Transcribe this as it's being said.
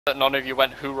that none of you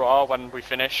went hoorah when we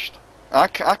finished? I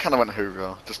kind of went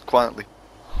hoorah, just quietly.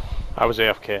 I was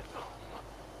AFK.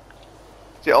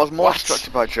 Yeah, I was more What?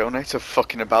 distracted by Jonator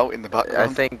fucking about in the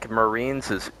background. I think Marines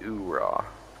is oorah.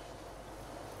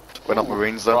 We're not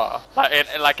Marines though. Rah.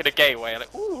 Like in a gay way,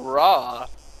 like ooh rah.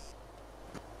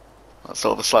 That's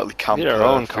sort of a slightly camp Your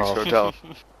own Frisco call. Del.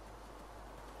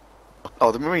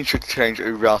 Oh, the Marines should change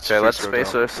hoorah to Okay, let's Frisco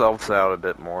space Del. ourselves out a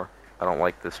bit more. I don't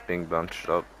like this being bunched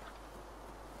up.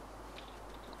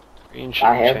 Green I should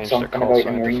heard change their something call about the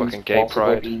sign to Marines fucking gay possibly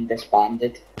pride. being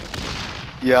disbanded.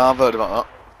 Yeah, I've heard about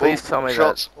that. Please Oh, tell me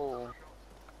shots. Ooh.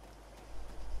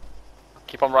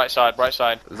 Keep on right side, right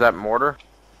side. Is that mortar?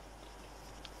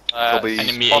 There'll be-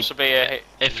 Enemy Possibly a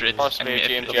Ifrit. possibly a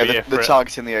Enemy GMG. Yeah, Yeah, they're for it.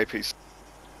 targeting the APs.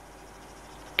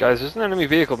 Guys, there's an enemy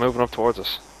vehicle moving up towards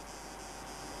us.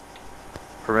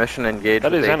 Permission engage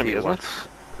That with is AT enemy, isn't it? once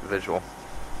visual.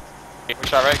 Which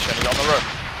direction? He's on the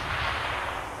roof.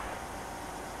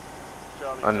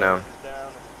 Unknown.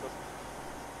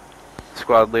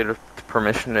 Squad leader,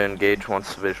 permission to engage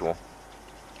once visual.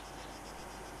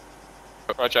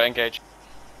 Roger, engage.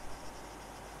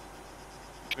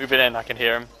 Moving in, I can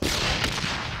hear him.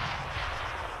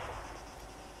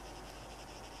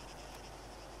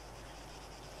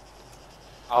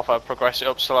 Alpha, progress it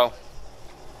up slow.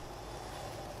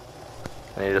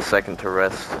 I need a second to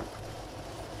rest.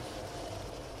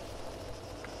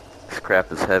 This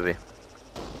crap is heavy.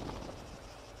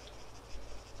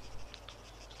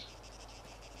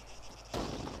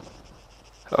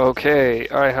 Okay,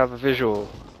 I have a visual.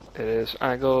 It is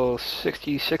angle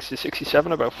 66 to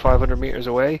 67, about 500 meters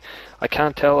away. I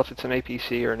can't tell if it's an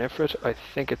APC or an Ifrit. I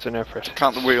think it's an Ifrit.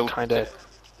 Count the wheel. Kinda.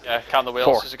 Yeah, count the wheels.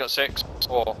 Four. Has it got 6?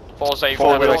 4. 4's A,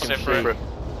 Four 4 wheels wheels and different.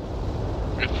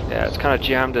 Yeah, it's kind of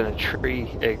jammed in a tree.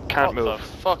 It can't What move. the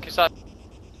fuck is that?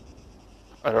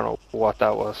 I don't know what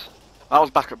that was. I was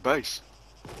back at base.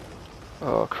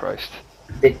 Oh Christ.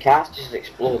 Did cast just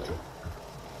explode?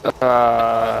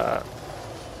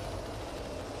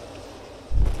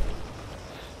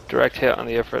 Direct hit on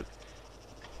the Ifrit.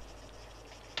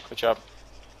 Good job.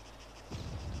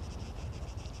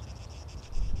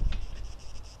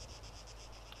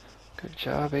 Good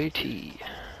job, AT. Oh, Uh,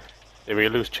 Did we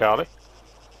lose Charlie?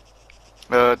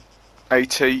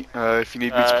 AT, if you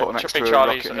need me to put an extra Chippy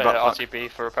Charlie's rocket in your backpack. RTB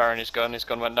for repairing his gun. His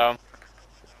gun went down.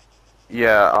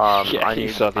 Yeah, Yeah, I he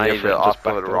need saw the to effort and just offload backed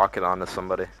a up. rocket onto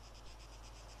somebody.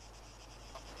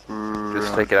 Just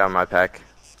Right. take it out of my pack.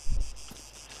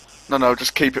 No,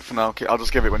 just keep it for now. I'll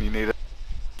just give it when you need it.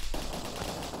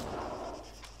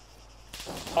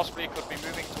 Possibly could be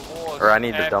moving towards. Or I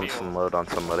need to dump airfield. some load on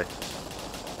somebody.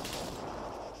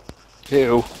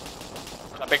 Ew.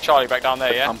 That big Charlie back down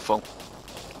there, yeah? I'm full.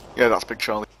 Yeah, that's Big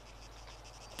Charlie.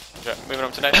 Yeah, moving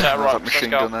up to next set of There's that rocks. Let's machine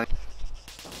go. gun there.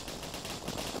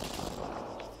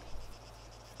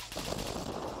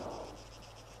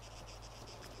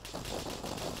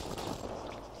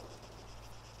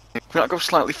 Can I go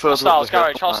slightly further up Hostiles the hill?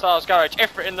 garage, hostiles garage.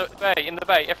 Ifrit in the bay, in the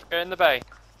bay, Ifrit in the bay.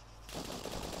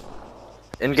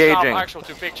 Engaging. South actual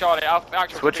to Big Charlie,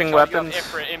 actual Switching to Big Charlie. weapons. You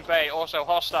have Ifrit in bay, also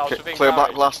hostiles Okay, within clear back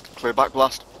garage. blast, clear back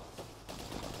blast.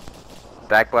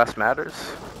 Backblast matters.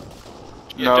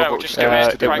 You No, don't, but just it do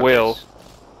it. it Good practice. will.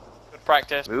 Good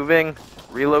practice. Moving.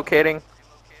 Relocating.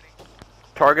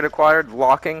 Target acquired.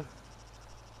 Locking.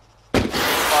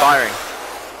 Firing.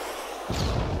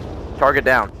 Target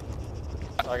down.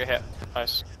 Target hit.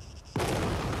 Nice.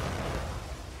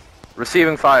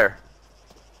 Receiving fire.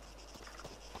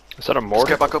 Is that a Just mortar?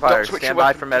 get back up, Fire. don't switch Stand your by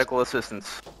weapon. for medical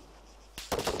assistance.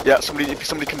 Yeah, if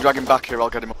somebody can drag him back here, I'll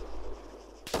get him up.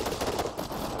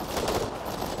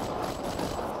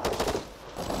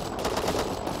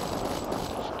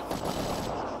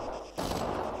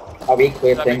 Are we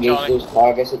clear to That'd be engage Charlie. those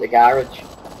targets at the garage?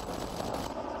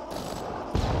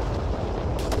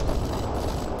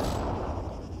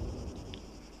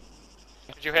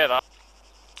 Did you hear that?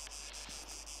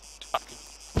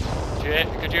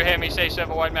 Could you hear me say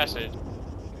server wide message?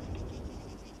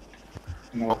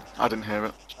 No. I didn't hear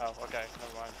it. Oh, okay,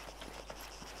 never mind.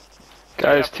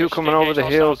 Guys, Yeah, two push coming the over the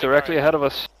engage hill hostiles in directly garage. ahead of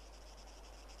us.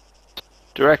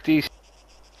 Direct east.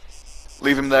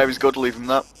 Leave him there, he's good, leave him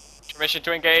there. Permission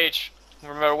to engage.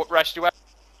 Remember what rest you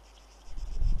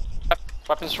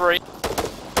weapons free.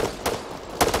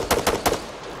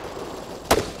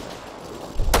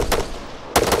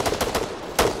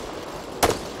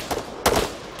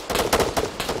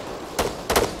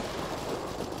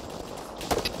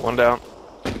 One down.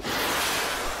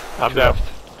 I'm down.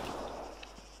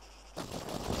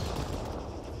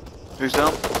 Who's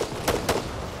down?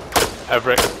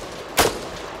 Everett.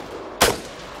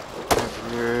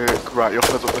 Right, you're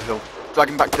further up the hill. Drag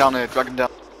him back down here, drag him down.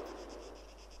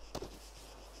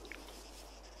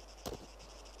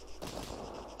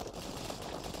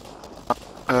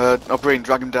 O'Brien,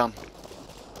 drag him down.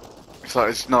 No,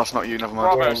 it's not you, never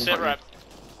mind. Bravo, It's sit not you. rep.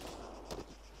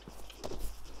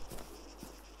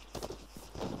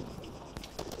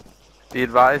 Be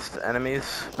advised,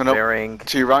 enemies No. bearing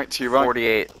To your right,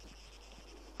 48,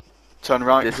 Turn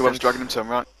right, Distance. whoever's dragging him, turn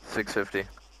right. 650.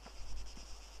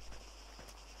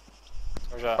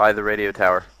 Where's that? By the radio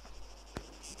tower.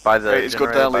 By the Hey, it's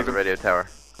good generator, there, by leave the him. radio tower.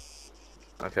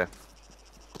 Okay.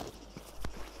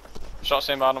 Shots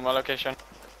inbound on my location.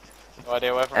 No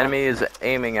idea where from. Enemy is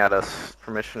aiming at us.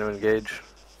 Permission to engage.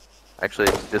 Actually,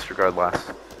 disregard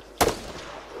last.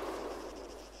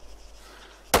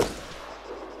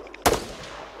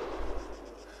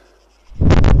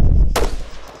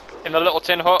 In the little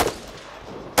tin hut.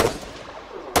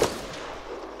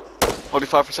 Hold it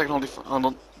fire for a second, hold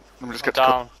on. Let me just get to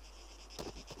Down.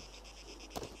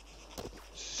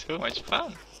 So much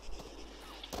fun.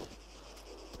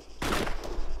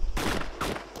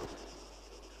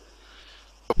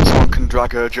 Someone can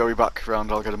drag Joey back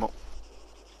around, I'll get him up.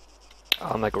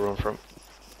 I'll make a run for him.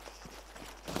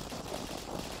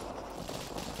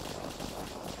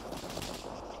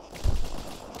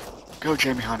 Go,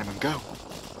 Jamie Heineman, go.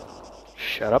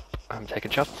 Shut up, I'm taking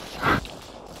shots. I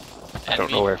don't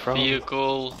know Enemy where from.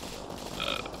 Vehicle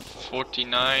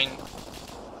 49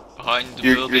 behind the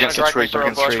You're building. against a Drag tree, me through you're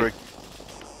a against a bush.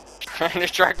 tree.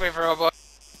 Just drag me for a boy.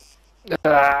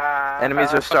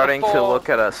 Enemies are starting to fall. look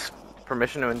at us.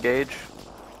 Permission to engage.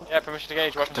 Yeah, permission to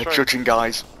engage. Weapons They're free. judging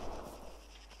guys.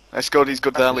 Let's go, he's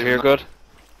good there, leave You're him. good.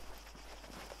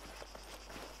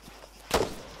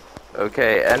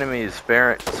 Okay, enemies,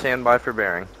 stand by for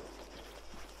bearing.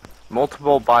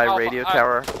 Multiple by Alpha, radio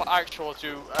tower. Alpha actual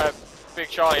to Big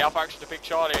Charlie. Alpha actual to Big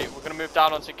Charlie. We're going to move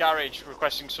down onto garage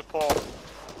requesting support.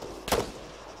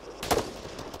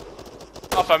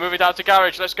 Alpha, moving down to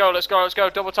garage. Let's go, let's go, let's go.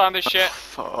 Double time this shit.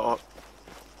 Fuck.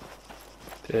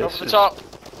 Over This the is top.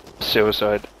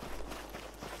 suicide.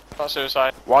 Not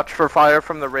suicide. Watch for fire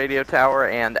from the radio tower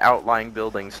and outlying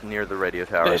buildings near the radio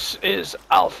tower. This is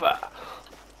Alpha.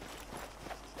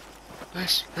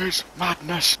 This is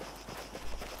madness.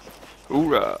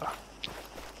 Hoorah.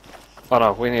 Oh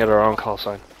no, we need our own call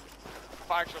sign.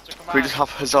 Alpha actual to command. Can we just have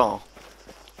Huzzah?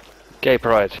 Gay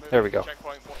pride. Moving There we go.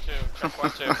 Checkpoint 1-2.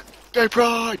 Checkpoint 2. Gay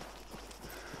pride!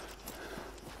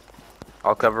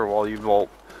 I'll cover while you vault.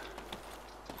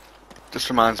 Just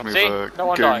reminds me See? of No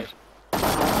one Goon.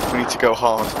 died. We need to go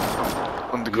hard.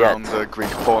 Underground Greek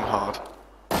porn hard.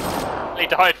 He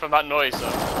died from that noise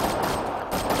though.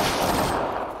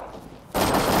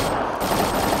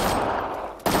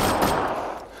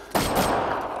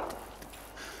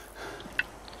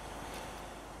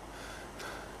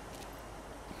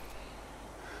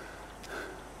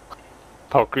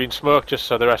 Pop green smoke just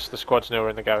so the rest of the squads know we're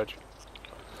in the garage.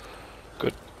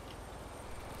 Good.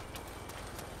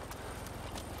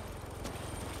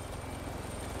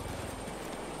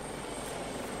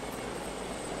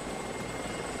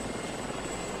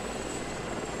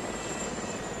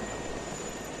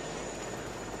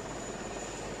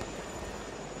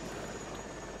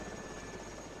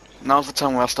 Now's the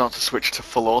time where I start to switch to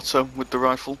full auto with the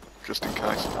rifle, just in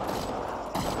case.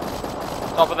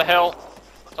 Top of the hill.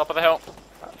 Top of the hill.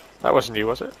 That wasn't you,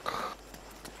 was it?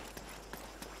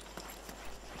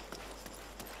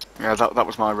 Yeah, that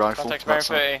was my rifle. Context bearing That's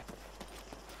 30.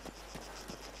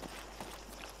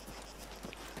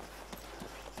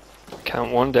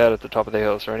 Count one dead at the top of the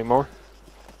hill. Is there any more?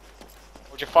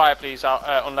 Would you fire please out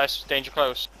unless danger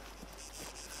close?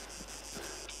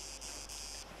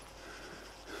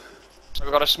 So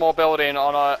we've got a small building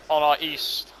on our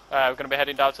east. We're going to be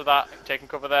heading down to that, taking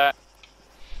cover there.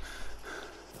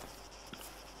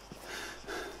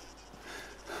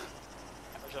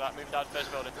 Roger that, moving down to the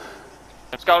first building.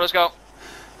 Let's go, let's go.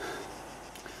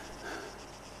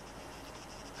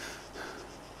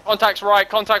 Contacts right,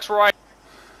 contacts right.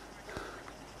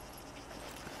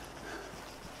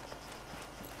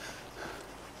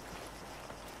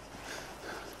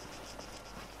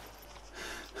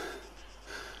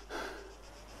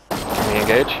 Can we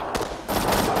engage?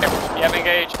 Yep,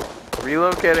 engage.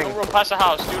 Relocating. Don't run past the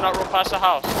house, do not run past the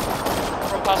house.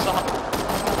 Run past the house.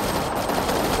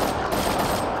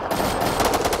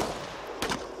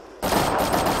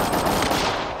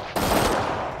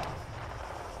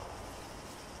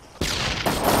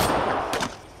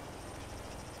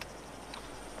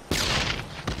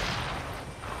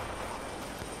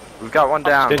 We've got one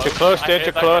down. Danger close, I danger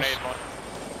hit that close. grenade one.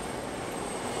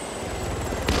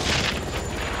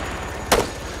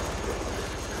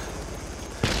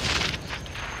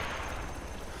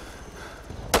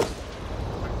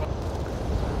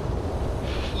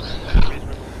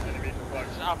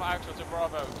 Alpha Actual to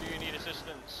Bravo. Do you need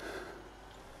assistance?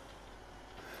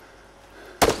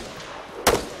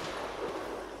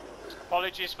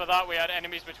 Apologies for that. We had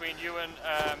enemies between you and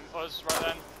us right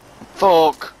then.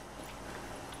 Fuck!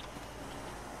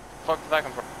 Fuck did that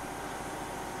come from?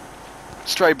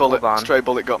 Stray bullet. Hold on. Stray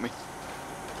bullet got me.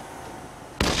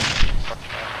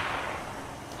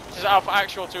 This is Alpha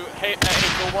Actual to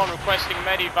Angel 1 requesting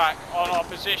medivac on our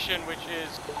position, which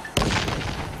is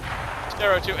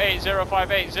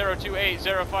 028058,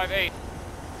 028058.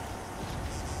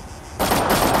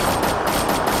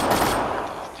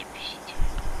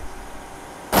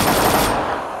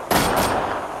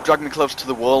 Drag me close to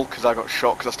the wall because I got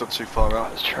shot because I stood too far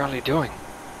out. What's Charlie doing?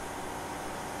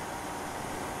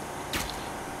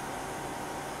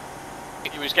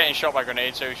 He was getting shot by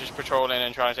grenades, so he was just patrolling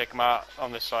and trying to take him out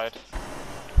on this side.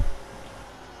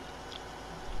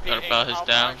 Got about his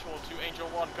Alpha down. Actual to Angel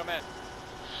 1, come in.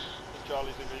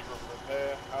 Charlie's in need of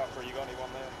repair. Alpha, you got anyone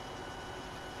there?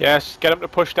 Yes, get him to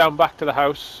push down back to the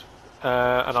house,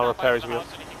 and I'll repair his wheel. And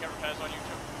he can get repairs on you too.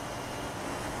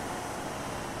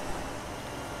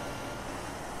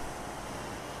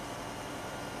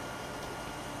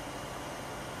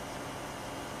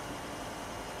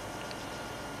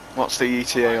 What's the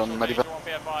ETA on Medivac?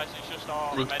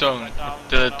 Rookdown,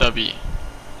 the W.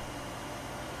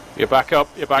 You're back up,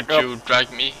 you're back Could up. you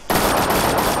drag me?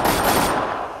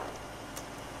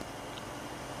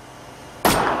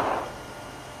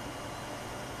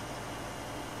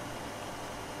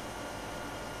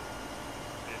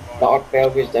 Dark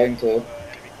Belgia's down too.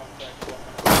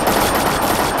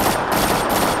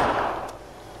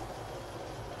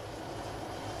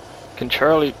 Can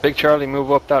Charlie, Big Charlie,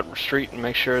 move up that street and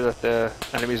make sure that the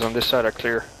enemies on this side are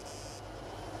clear?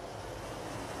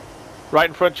 Right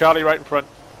in front, Charlie, right in front.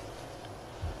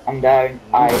 I'm down.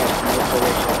 I have no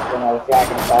position. Then I'll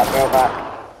flag and start go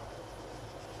back.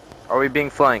 Are we being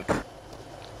flanked?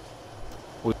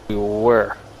 We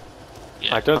were.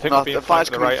 Yeah. I don't think No, we're being the fire's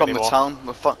flanked to the coming right from anymore.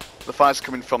 the town. The fire's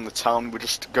coming from the town. We're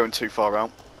just going too far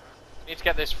out. Need to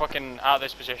get this fucking out of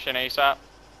this position ASAP.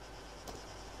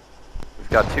 We've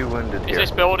got 2 wounded Is here.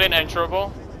 this building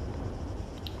enterable?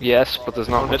 Yes, but there's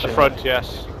not At much the in front,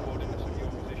 yes.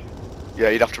 Yeah,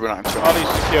 you'd have to run out into it. Charlie's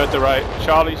secured the right.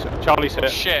 Charlie's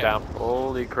hit. Shit. Down.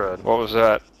 Holy crud. What was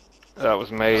that? That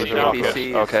was major. Yeah, rocket. APC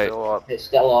is Okay. still up. It's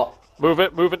still up. Move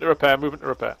it to repair, move it to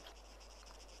repair.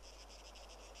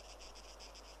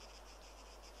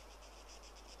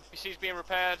 PC's being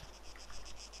repaired.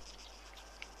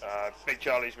 Big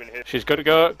Charlie's been hit. She's good to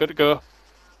go, good to go.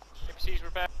 PC's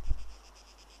repaired.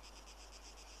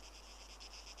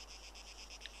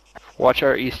 Watch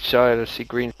our east side. I see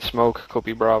green smoke. Could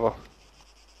be Bravo.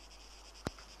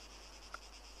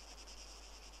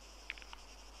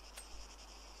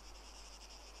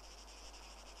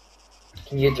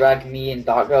 Can you drag me and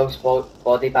Dark Girl's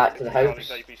body back to the Charlie's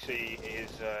house? APC is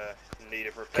in need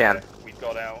of repair. Can. We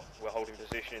got out. We're holding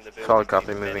position in the building. Solid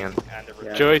copy, moving in. And a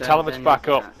repair. Joey, tell him it's back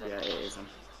up. Yeah, it is.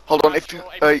 Hold on, if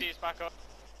APC is back up.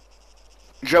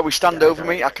 Joey, stand over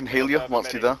me. I can heal you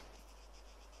once you're there.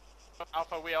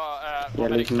 Alpha, we are Yeah,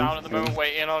 medics listen, down at the moment,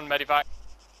 waiting on medivac.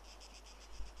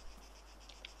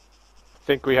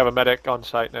 Think we have a medic on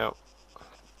site now.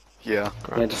 Yeah.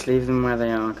 Yeah, just leave them where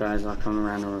they are, guys. I'll come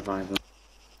around and revive them.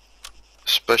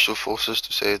 Special forces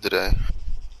to save the day.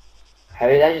 How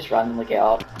did I just randomly get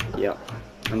up? Yep.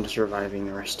 I'm just reviving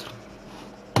the rest.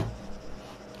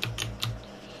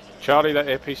 Charlie, that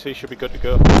APC should be good to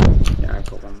go. Yeah, I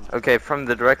got one. Okay, from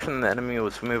the direction the enemy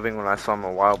was moving when I saw him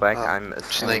a while back, I'm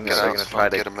assuming Snake, that get they're out going to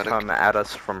front, try get to a medic. come at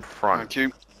us from front. Thank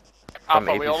you. From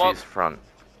Alpha, we all up? APC's front.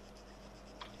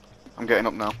 I'm getting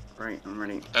up now. Right, I'm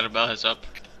ready. Arabelle is up.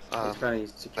 It's very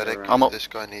secure. Medic, right? I'm up. this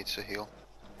guy needs a heal.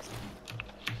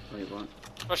 Wait, what?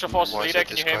 Special Forces Why is leader, it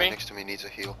can this you hear guy me? next to me needs a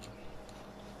heal?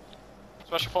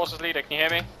 Special Forces leader, can you hear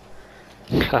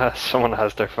me? Someone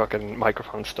has their fucking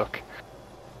microphone stuck.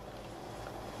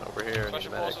 Over here,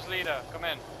 Special Forces leader, come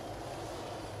in.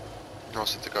 He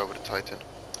wants to go with the Titan.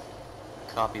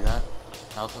 Copy that.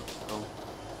 Alpha, go.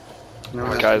 No,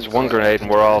 Right. Guys, one grenade and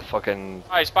we're all fucking.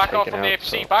 Guys, back off taken from the out,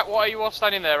 APC. so- Back, what are you all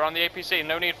standing there on the APC?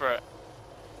 No need for it.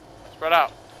 Spread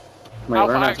out. Wait, Alpha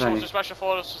where am I Actual standing? to Special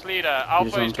Forces leader. just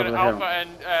Alpha on is top going of to, the Alpha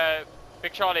and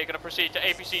Big Charlie are going to proceed to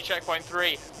APC checkpoint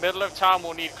 3. Middle of town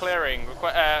will need clearing.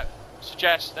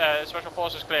 Suggest Special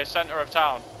Forces clear center of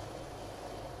town.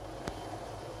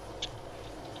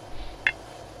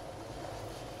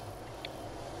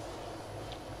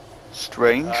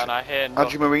 Strange. And I hear Agia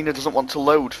nothing. Marina doesn't want to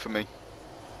load for me.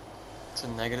 It's a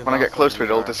negative. When I get Alpha, close to it,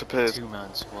 we it all are disappears.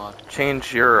 Two-man squad.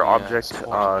 Change your Yeah, object support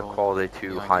and roll quality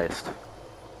to behind highest.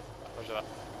 Roger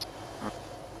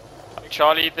that. Big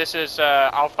Charlie, this is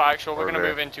Alpha Actual. We're going to Over.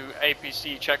 move into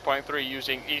APC checkpoint 3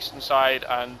 using eastern side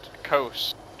and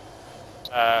coast.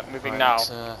 Moving now. Let's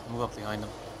move up behind them.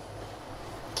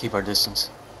 Keep our distance.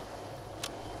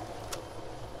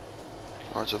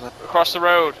 Roger that. Across the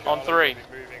road on 3.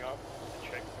 Moving up.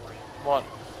 Check 3. 1.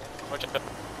 Roger.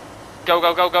 Go,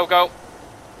 go, go, go, go.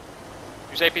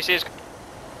 Use APCs.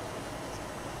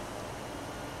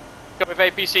 Go with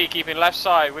APC, keeping left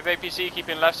side. With APC,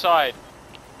 keeping left side.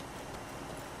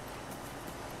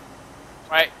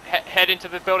 Right, head into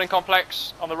the building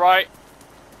complex on the right.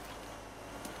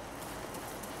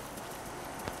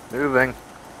 Moving.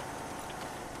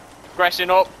 Progressing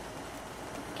up.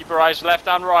 Keep your eyes left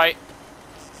and right.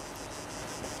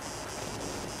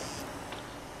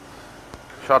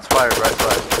 Shots fired, right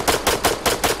side.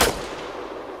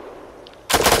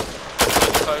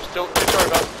 Close. Don't sorry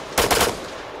about.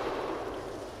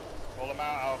 Call them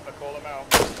out, Alpha. Call them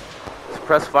out.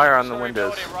 Suppress fire on the Sorry,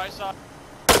 windows. building, right side.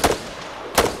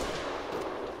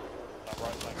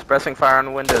 Suppressing fire on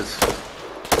the windows.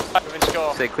 Moving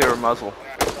score. Stay clear of muzzle.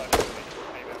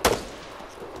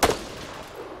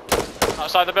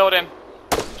 Outside the building.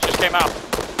 Just came out.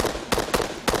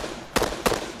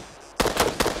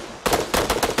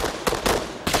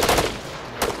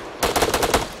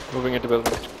 Moving into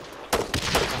building.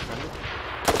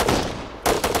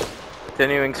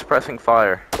 Continuing suppressing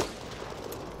fire.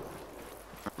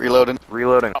 Reloading.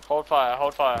 Reloading. Hold fire,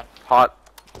 hold fire. Hot.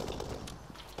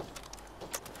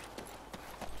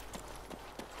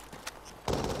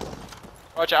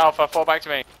 Roger, Alpha, fall back to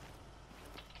me.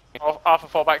 Alpha,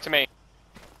 fall back to me.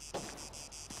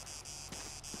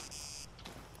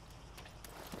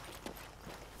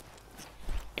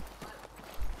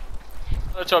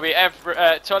 Toby,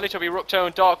 Charlie, Toby,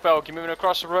 Rooktown, Dark Bell, you're moving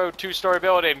across the road, 2-story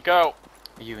building, go.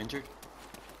 Are you injured?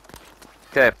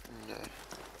 Okay. No.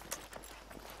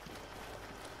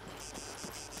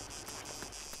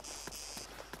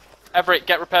 Everett,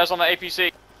 get repairs on the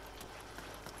APC.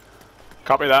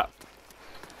 Copy that.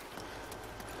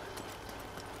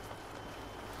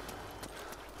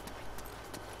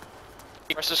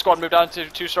 Rest of the squad, move down to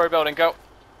 2-story building, go.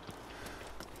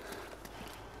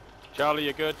 Charlie,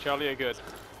 you're good. Charlie, you're good.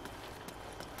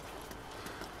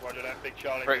 Roger that, Big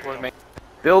Charlie. Break with me.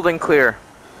 Building clear.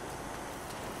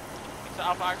 To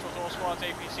Alpha Actuals, all squads,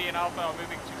 APC and Alpha are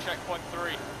moving to checkpoint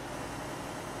 3.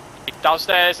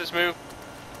 Downstairs, let's move.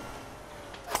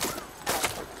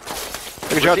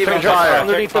 Receiving fire.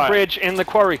 Underneath the bridge in the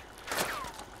quarry.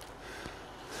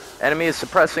 Enemy is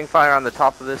suppressing fire on the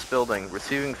top of this building.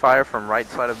 Receiving fire from right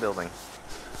side of building.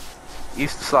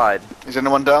 East side. Is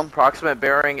anyone down? Approximate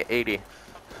bearing 80.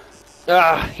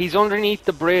 He's underneath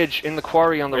the bridge in the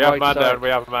quarry on the We have right a man side. down. We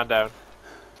have a man down.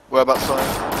 Whereabouts side?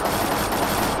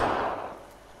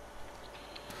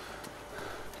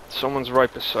 Someone's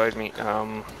right beside me.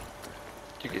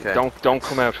 Okay. Don't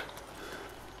come out.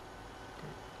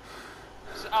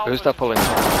 Who's that pulling?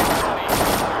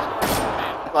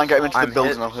 Try and get him into I'm the building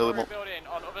hit. and I'll heal him up. Building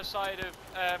on other side of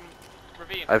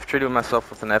ravine. I've treated myself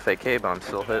with an FAK, but I'm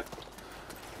still hit.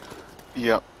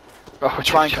 Yeah. Oh,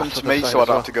 Try and check come shots to on the me side so I as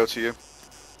don't well. have to go to you.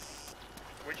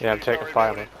 Yeah, I'm taking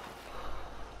fire, man.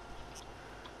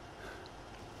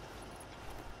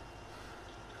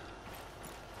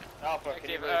 Alpha, can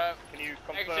Negative, you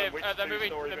confirm Negative, which they're moving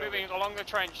two-story building? along the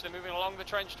trench. They're moving along the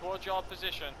trench towards your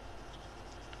position.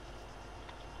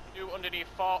 You underneath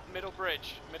far middle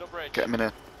bridge. Middle bridge. Get him in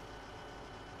here.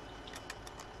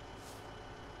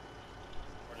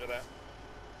 Roger that.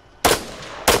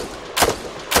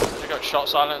 They got shot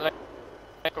silently.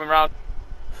 Coming round.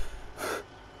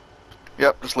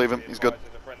 Yep, just leave him. He's good.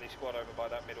 There's a friendly squad over by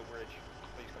that middle bridge.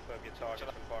 Please confirm your target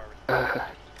and firing.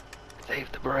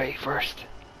 Save the bray first.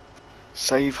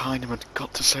 Save Heinemann.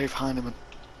 Got to save Heinemann.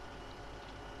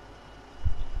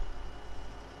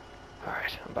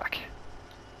 Alright, I'm back.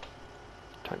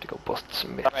 Time to go bust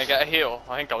some May mitts. I get a heal?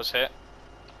 I think I was hit.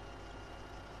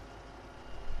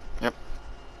 Yep.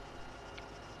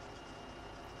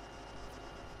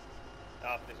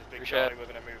 Alpha, this is Big Appreciate Charlie. it. We're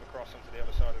going to move across onto the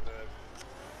other side of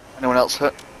the... Anyone else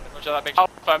hit? Roger that, Big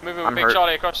Alpha, moving with I'm Big hurt.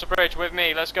 Charlie across the bridge with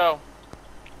me. Let's go.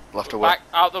 We'll have to wait. Back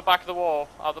out the back of the wall.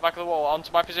 Out the back of the wall.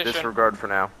 Onto my position. Disregard for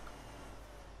now.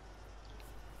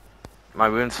 My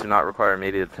wounds do not require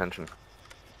immediate attention.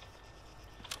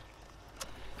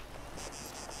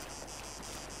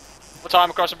 Full time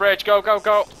across the bridge. Go, go,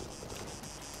 go.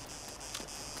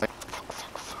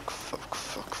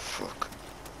 Fuck.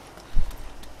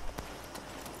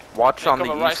 Watch Take on the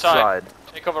cover right east side.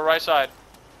 Take cover right side.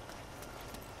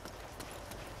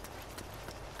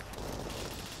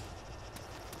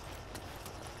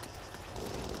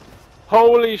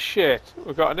 Holy shit!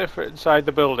 We've got an Ifrit inside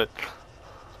the building.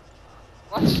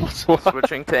 What?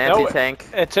 Switching to anti-tank.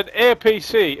 No, it's an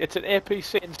APC. It's an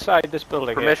APC inside this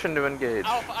building. Permission to engage.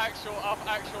 Alpha actual.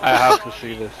 I have Charlie, to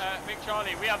see this. Big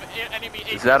Charlie, we have enemy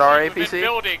APC. Is that our within APC?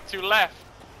 building to left.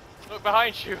 Look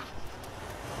behind you.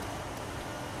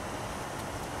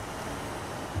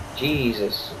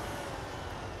 Jesus.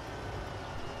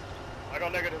 I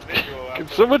got negative visual. Can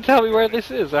someone tell me where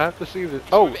this is? I have to see this.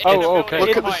 Oh, Within the oh, building. okay.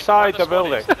 Look at Inside the Where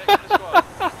building.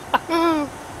 squad is.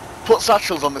 Put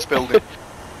satchels on this building.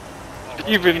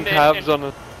 Even tabs on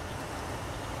it.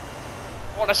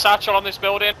 Want a satchel on this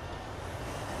building?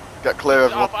 Get clear,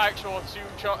 everyone. Alpha actual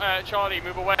to Charlie,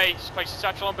 move away. Place a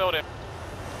satchel on building.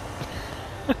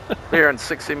 Clear in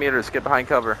 60 meters. Get behind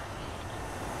cover.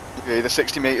 Yeah, either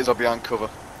 60 metres or behind cover.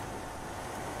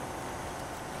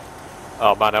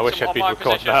 Oh man, I wish Some I'd been on my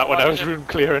recording position, that when on I my was position. room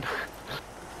clearing.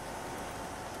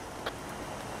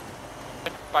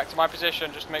 Back to my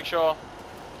position, just to make sure.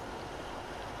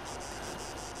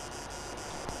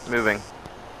 Moving.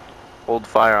 Hold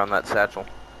fire on that satchel.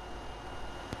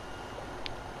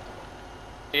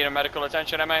 Need a medical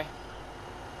attention, MA?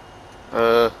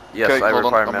 Yes, okay, I hold on,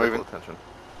 require I'm medical moving. attention.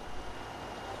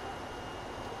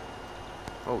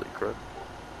 Holy crud.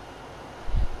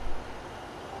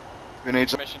 Who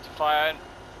needs it? Permission to fire.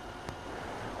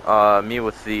 Me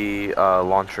with the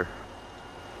launcher.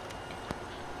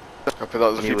 Copy that,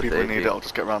 there's a Me few with people who AP. need it, I'll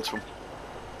just get round to them.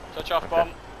 Touch off Okay.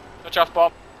 bomb. Touch off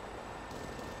bomb.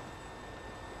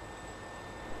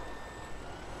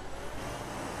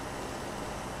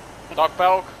 Doc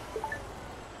Belg.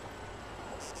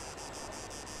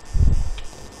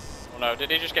 Oh no,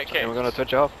 did he just get kicked? And we're gonna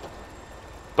touch off.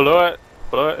 Blow it.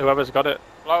 Blow it. Whoever's got it.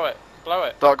 Blow it. Blow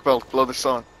it. Dark belt, blow this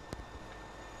sign.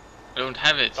 I don't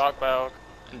have it. Doc Belg.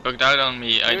 It bugged out on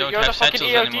me. I don't You're have the fucking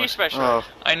satchels EOD anymore. specialist.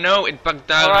 Oh, I know, it bugged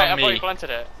out Alright, I on thought me. you planted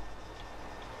it.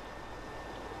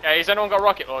 Yeah, has anyone got a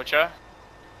rocket launcher?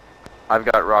 I've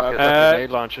got I've rocket. got grenade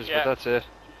launchers, yeah. but that's it.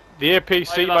 The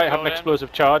APC Light might have an building.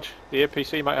 explosive charge. The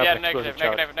APC might have Yeah, an explosive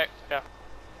negative, charge. yeah.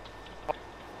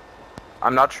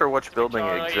 I'm not sure which building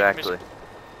Charlie, exactly.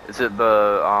 Is it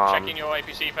the Checking your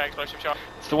APC for explosive charge.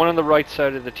 It's the one on the right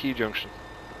side of the T-junction.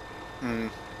 hmm.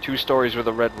 2 stories with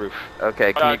a red roof.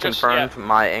 Okay, can you just- confirm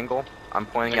my angle? I'm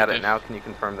pointing at it Negative. now. Can you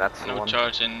confirm that's the No one?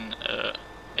 charge in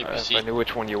If I APC. knew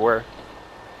which one you were.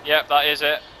 Yep, that is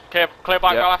it. Clear back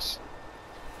Yep. glass.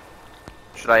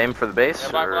 Should I aim for the base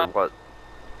Yeah, back or left. what?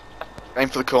 Aim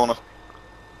for the corner.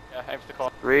 Yeah, aim for the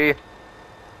corner. 3,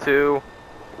 2,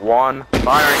 1,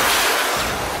 firing.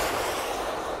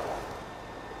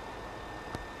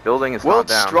 Building is not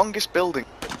World's down. strongest building.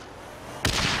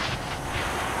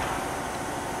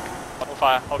 Hold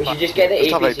fire, hold We fire. should just get the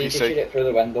Just have APC to APC. shoot it through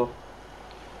the window.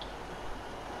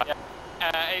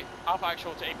 Alpha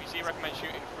actual to APC, recommend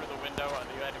shooting through the window at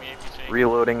the enemy APC.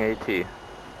 Reloading AT.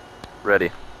 Ready.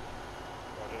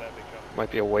 Roger that, Big John. Might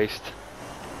be a waste.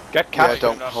 Get Yeah, cash.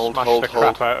 don't and hold, smash hold, the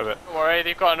hold. crap out of it. Don't worry,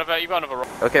 you've got another roll.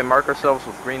 Okay, mark ourselves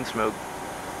with green smoke.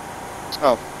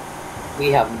 Oh,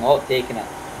 We have not taken it.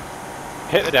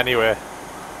 Hit it anyway.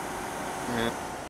 yeah.